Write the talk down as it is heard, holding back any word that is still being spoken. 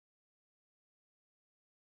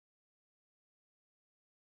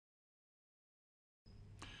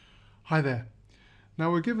Hi there.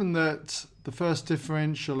 Now we're given that the first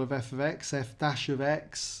differential of f of x, f dash of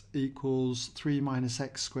x, equals 3 minus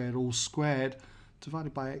x squared all squared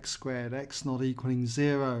divided by x squared, x not equaling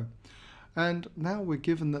 0. And now we're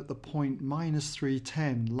given that the point minus 3,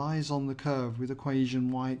 10 lies on the curve with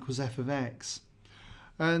equation y equals f of x.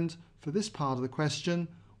 And for this part of the question,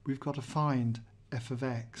 we've got to find f of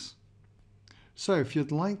x. So if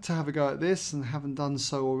you'd like to have a go at this and haven't done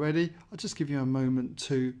so already, I'll just give you a moment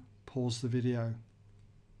to pause the video.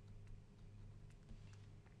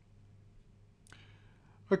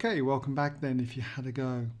 Okay, welcome back then if you had a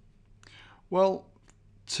go. Well,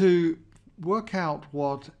 to work out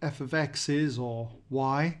what f of x is, or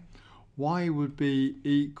y would be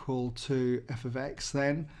equal to f of x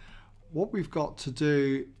then, what we've got to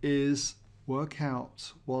do is work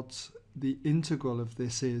out what the integral of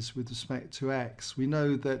this is with respect to x. We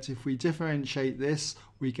know that if we differentiate this,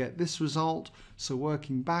 we get this result, so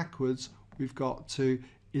working backwards, we've got to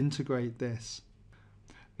integrate this.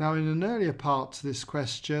 Now, in an earlier part to this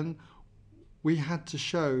question, we had to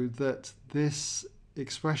show that this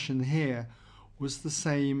expression here was the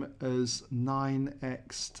same as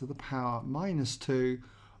 9x to the power minus 2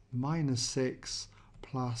 minus 6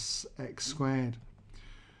 plus x squared.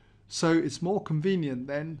 So it's more convenient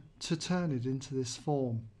then to turn it into this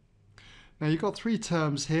form. Now you've got three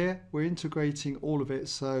terms here. We're integrating all of it,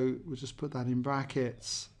 so we'll just put that in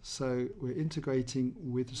brackets. So we're integrating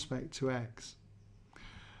with respect to x.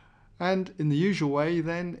 And in the usual way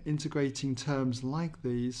then, integrating terms like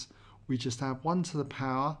these, we just add 1 to the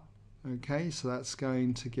power. Okay, so that's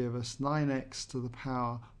going to give us 9x to the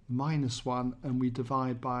power minus 1, and we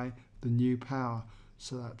divide by the new power.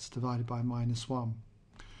 So that's divided by minus 1.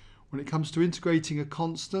 When it comes to integrating a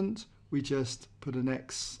constant, we just put an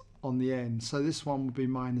x on the end. So this one would be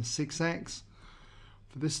minus 6x.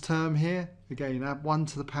 For this term here, again, add 1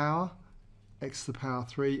 to the power, x to the power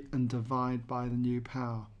 3, and divide by the new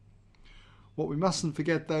power. What we mustn't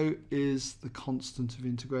forget, though, is the constant of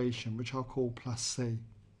integration, which I'll call plus c.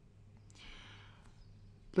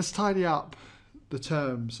 Let's tidy up the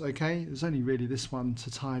terms, okay? There's only really this one to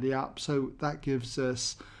tidy up, so that gives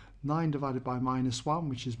us 9 divided by minus 1,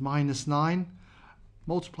 which is minus 9,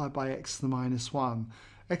 multiplied by x to the minus 1.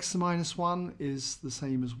 X to the minus 1 is the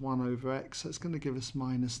same as 1 over x, so it's going to give us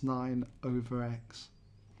minus 9 over x.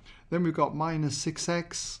 Then we've got minus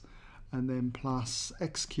 6x, and then plus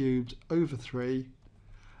x cubed over 3,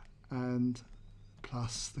 and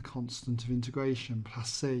plus the constant of integration,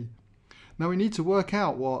 plus c. Now we need to work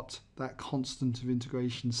out what that constant of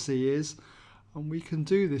integration c is, and we can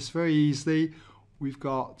do this very easily. We've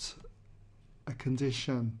got a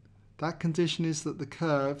condition. That condition is that the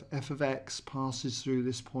curve f of x passes through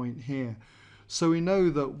this point here. So we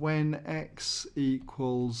know that when x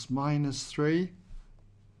equals minus 3,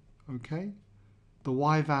 okay, the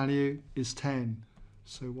y value is 10.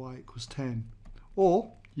 So y equals 10.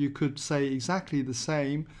 Or you could say exactly the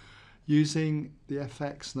same using the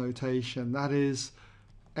fx notation. That is,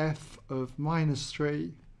 f of minus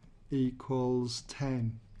 3 equals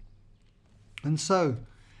 10. And so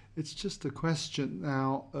it's just a question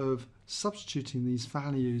now of substituting these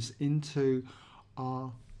values into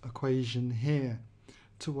our equation here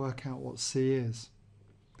to work out what c is.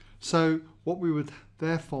 So what we would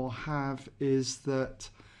therefore have is that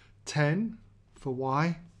 10 for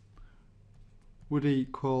y would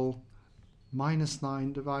equal minus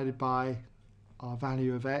 9 divided by our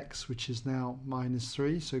value of x, which is now minus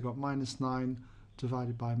 3. So we've got minus 9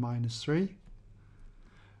 divided by minus 3.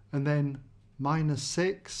 And then minus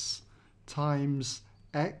 6 times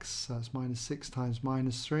x, so that's minus 6 times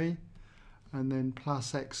minus 3, and then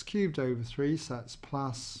plus x cubed over 3, so that's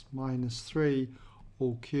plus minus 3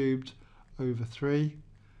 all cubed over 3,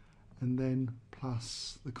 and then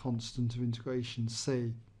plus the constant of integration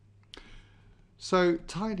c. So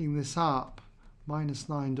tidying this up, minus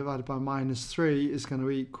 9 divided by minus 3 is going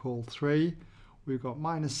to equal 3. We've got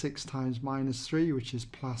minus 6 times minus 3, which is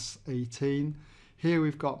plus 18. Here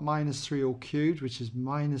we've got minus 3 all cubed, which is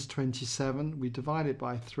minus 27. We divide it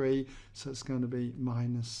by 3, so it's going to be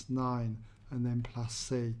minus 9, and then plus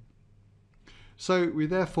c. So we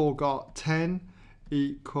therefore got 10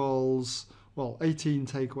 equals, well, 18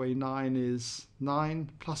 take away 9 is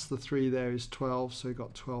 9, plus the 3 there is 12, so we've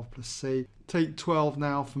got 12 plus c. Take 12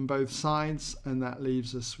 now from both sides, and that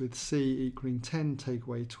leaves us with c equaling 10 take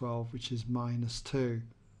away 12, which is minus 2.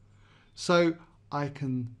 So I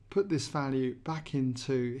can put this value back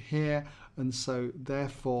into here, and so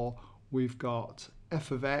therefore we've got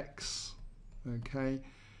f of x, okay,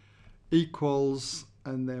 equals,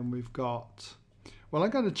 and then we've got Well, I'm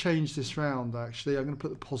going to change this round actually. I'm going to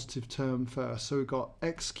put the positive term first. So we've got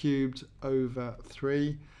x cubed over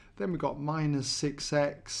 3, then we've got minus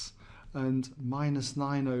 6x and minus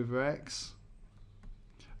 9 over x,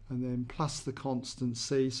 and then plus the constant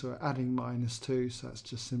c, so we're adding minus 2, so that's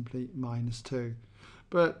just simply minus 2.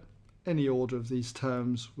 But any order of these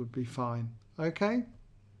terms would be fine. Okay?